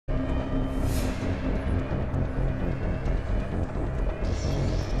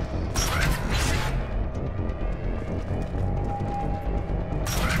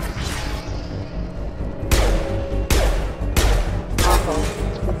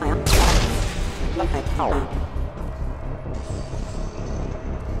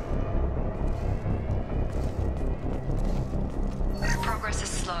Progress is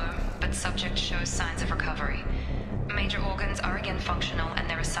slow, but subject shows signs of recovery. Major organs are again functional, and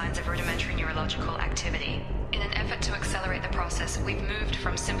there are signs of rudimentary neurological activity. In an effort to accelerate the process, we've moved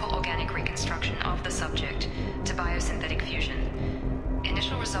from simple organic reconstruction of the subject to biosynthetic fusion.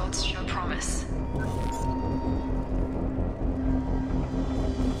 Initial results show promise.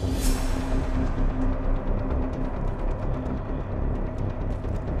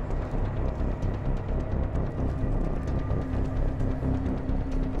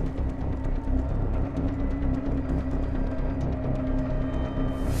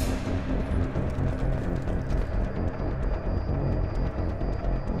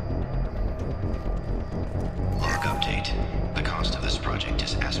 The cost of this project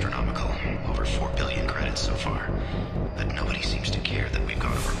is astronomical, over 4 billion credits so far. But nobody seems to care that we've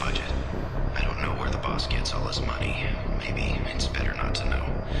gone over budget. I don't know where the boss gets all his money. Maybe it's better not to know.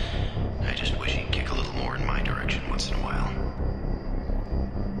 I just wish he'd kick a little more in my direction once in a while.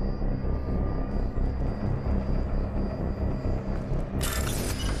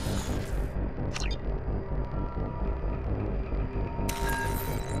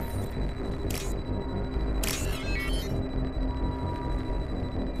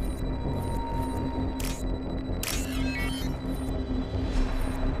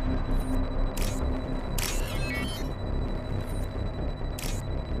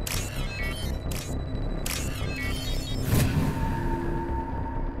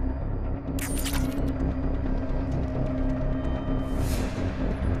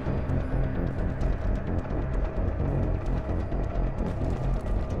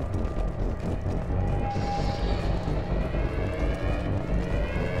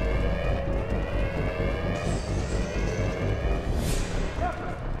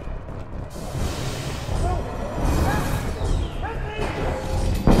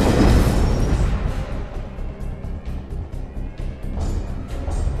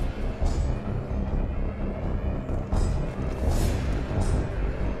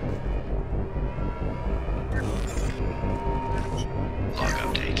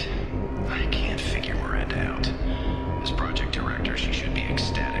 She should be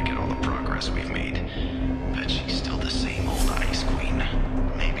ecstatic at all the progress we've made. But she's still the same old ice queen.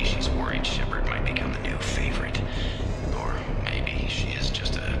 Maybe she's worried Shepard might become the new favorite. Or maybe she is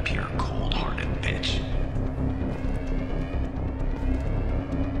just a pure cold-hearted bitch.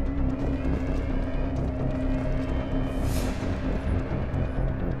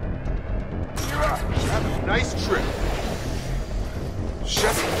 Have a nice trip.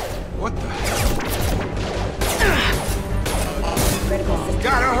 Shepard, what the hell?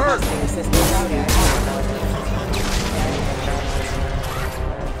 Gotta hurt!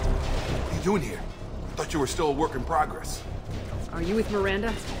 What are you doing here? I thought you were still a work in progress. Are you with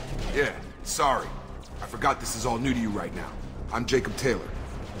Miranda? Yeah, sorry. I forgot this is all new to you right now. I'm Jacob Taylor.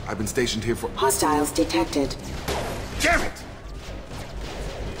 I've been stationed here for— Hostiles detected. Damn it!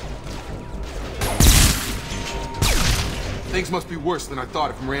 Things must be worse than I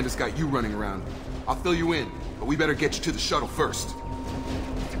thought if Miranda's got you running around. I'll fill you in, but we better get you to the shuttle first.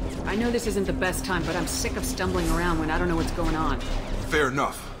 I know this isn't the best time, but I'm sick of stumbling around when I don't know what's going on. Fair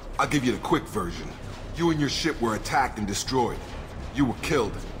enough. I'll give you the quick version. You and your ship were attacked and destroyed. You were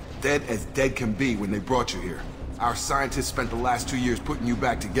killed, dead as dead can be when they brought you here. Our scientists spent the last 2 years putting you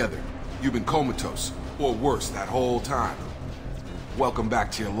back together. You've been comatose, or worse, that whole time. Welcome back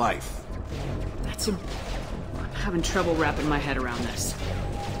to your life. I'm having trouble wrapping my head around this.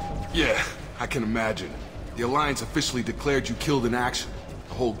 Yeah, I can imagine. The Alliance officially declared you killed in action.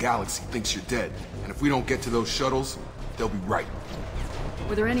 The whole galaxy thinks you're dead, and if we don't get to those shuttles, they'll be right.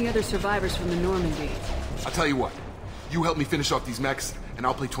 Were there any other survivors from the Normandy? I'll tell you what. You help me finish off these mechs, and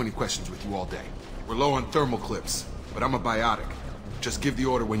I'll play 20 questions with you all day. We're low on thermal clips, but I'm a biotic. Just give the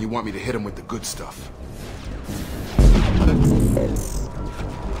order when you want me to hit them with the good stuff.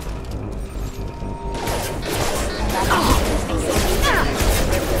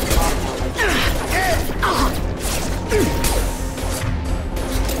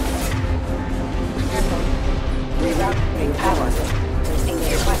 Rerouting power.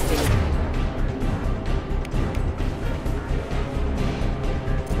 Requesting.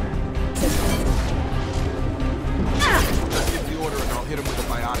 Just give the order and I'll hit him with a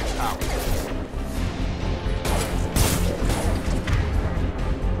biotic power.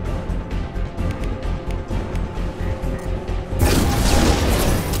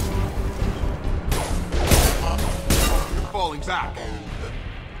 You're falling back.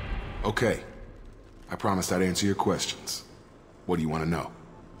 Okay. I promised I'd answer your questions. What do you want to know?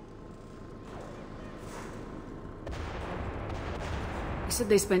 said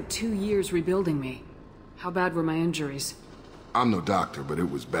they spent 2 years rebuilding me. How bad were my injuries? I'm no doctor, but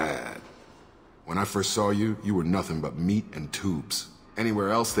it was bad. When I first saw you, you were nothing but meat and tubes. Anywhere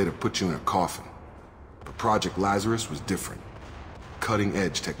else, they'd have put you in a coffin. But Project Lazarus was different.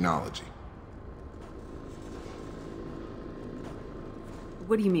 Cutting-edge technology.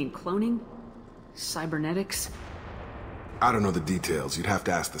 What do you mean, cloning? Cybernetics? I don't know the details. You'd have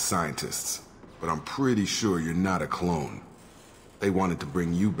to ask the scientists. But I'm pretty sure you're not a clone. They wanted to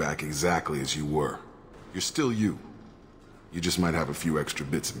bring you back exactly as you were. You're still you. You just might have a few extra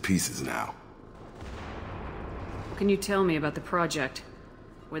bits and pieces now. What can you tell me about the project?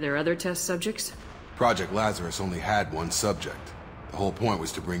 Were there other test subjects? Project Lazarus only had one subject. The whole point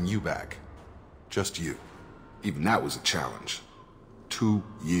was to bring you back. Just you. Even that was a challenge. 2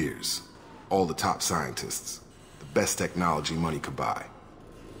 years. All the top scientists. The best technology money could buy.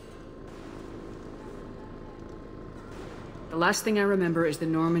 The last thing I remember is the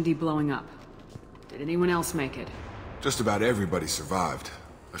Normandy blowing up. Did anyone else make it? Just about everybody survived.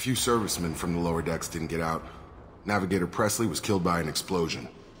 A few servicemen from the lower decks didn't get out. Navigator Presley was killed by an explosion.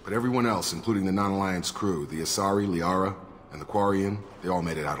 But everyone else, including the non-Alliance crew, the Asari, Liara, and the Quarian, they all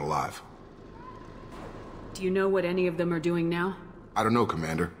made it out alive. Do you know what any of them are doing now? I don't know,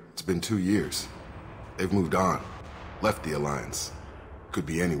 Commander. It's been 2 years. They've moved on. Left the Alliance. Could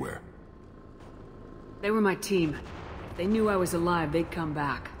be anywhere. They were my team. If they knew I was alive, they'd come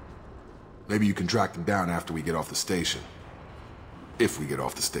back. Maybe you can track them down after we get off the station. If we get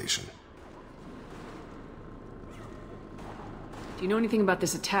off the station. Do you know anything about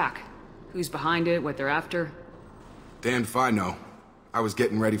this attack? Who's behind it, what they're after? Damned if I know. I was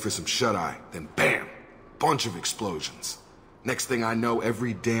getting ready for some shut-eye, then bam! Bunch of explosions. Next thing I know,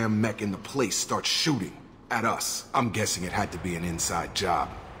 every damn mech in the place starts shooting at us. I'm guessing it had to be an inside job.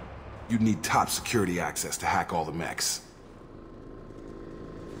 You'd need top security access to hack all the mechs.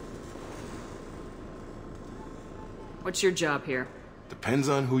 What's your job here? Depends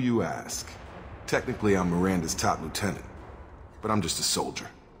on who you ask. Technically, I'm Miranda's top lieutenant. But I'm just a soldier.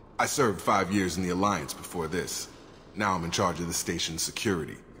 I served 5 years in the Alliance before this. Now I'm in charge of the station's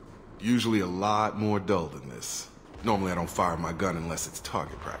security. Usually a lot more dull than this. Normally I don't fire my gun unless it's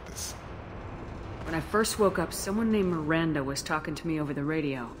target practice. When I first woke up, someone named Miranda was talking to me over the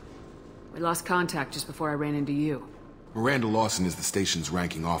radio. We lost contact just before I ran into you. Miranda Lawson is the station's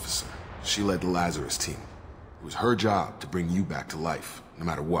ranking officer. She led the Lazarus team. It was her job to bring you back to life, no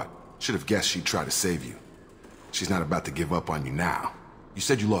matter what. Should have guessed she'd try to save you. She's not about to give up on you now. You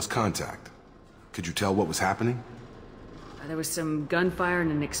said you lost contact. Could you tell what was happening? There was some gunfire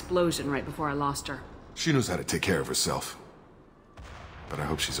and an explosion right before I lost her. She knows how to take care of herself. But I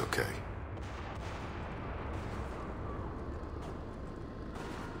hope she's okay.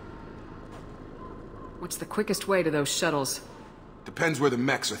 What's the quickest way to those shuttles? Depends where the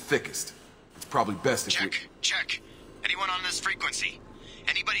mechs are thickest. It's probably best if we... Check. Anyone on this frequency?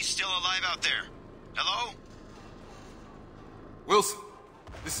 Anybody still alive out there? Hello? Wilson,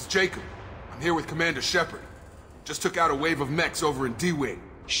 this is Jacob. I'm here with Commander Shepard. Just took out a wave of mechs over in D-Wing.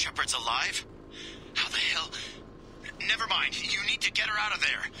 Shepard's alive? How the hell? Never mind. You need to get her out of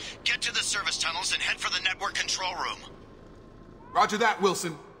there. Get to the service tunnels and head for the network control room. Roger that,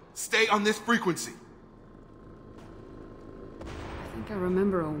 Wilson. Stay on this frequency. I think I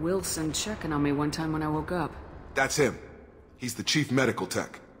remember a Wilson checking on me one time when I woke up. That's him. He's the chief medical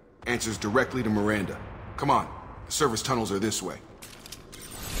tech. Answers directly to Miranda. Come on. The service tunnels are this way.